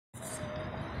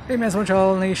Hey Emmanuels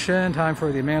Montreal Nation, time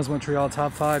for the Emmanuels Montreal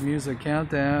Top 5 Music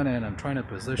Countdown, and I'm trying to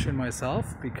position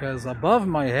myself because above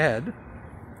my head,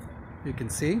 you can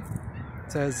see,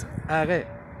 it says arrêt,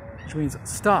 which means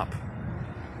stop.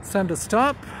 It's time to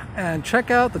stop and check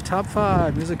out the Top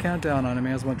 5 Music Countdown on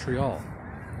Emmanuels Montreal.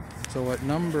 So at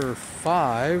number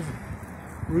 5,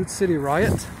 Root City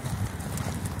Riot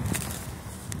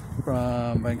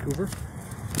from Vancouver.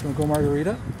 Don't Go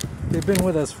Margarita. They've been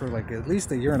with us for like at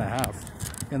least a year and a half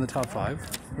in the top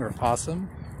 5. They're awesome.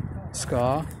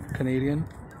 Ska, Canadian.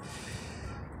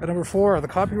 At number 4, The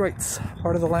Copyrights,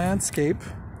 Part of the Landscape.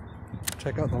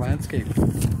 Check out the landscape.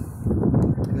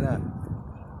 Look at that.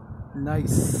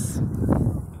 Nice.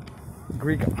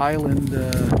 Greek island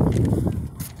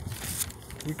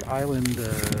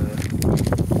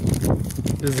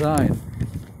design.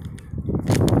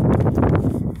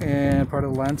 And Part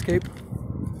of the Landscape.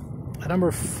 At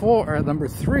number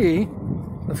 3,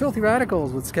 The Filthy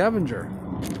Radicals with Scavenger.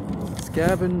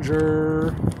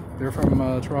 Scavenger. They're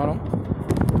from Toronto.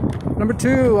 Number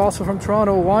 2, also from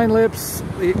Toronto, Wine Lips,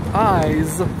 The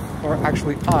Eyes, or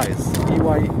actually Eyes,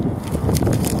 E-Y-E-S.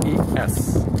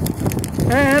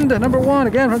 And number 1,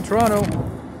 again from Toronto,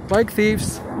 Bike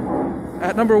Thieves.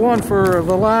 At number 1 for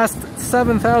the last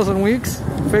 7,000 weeks,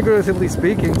 figuratively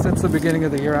speaking, since the beginning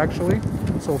of the year actually,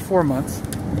 so 4 months.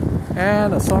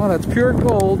 And a song that's pure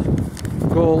gold,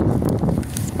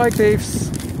 Bike Thieves,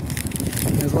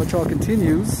 as Montreal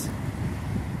continues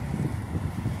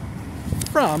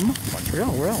from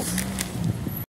Montreal. Where else?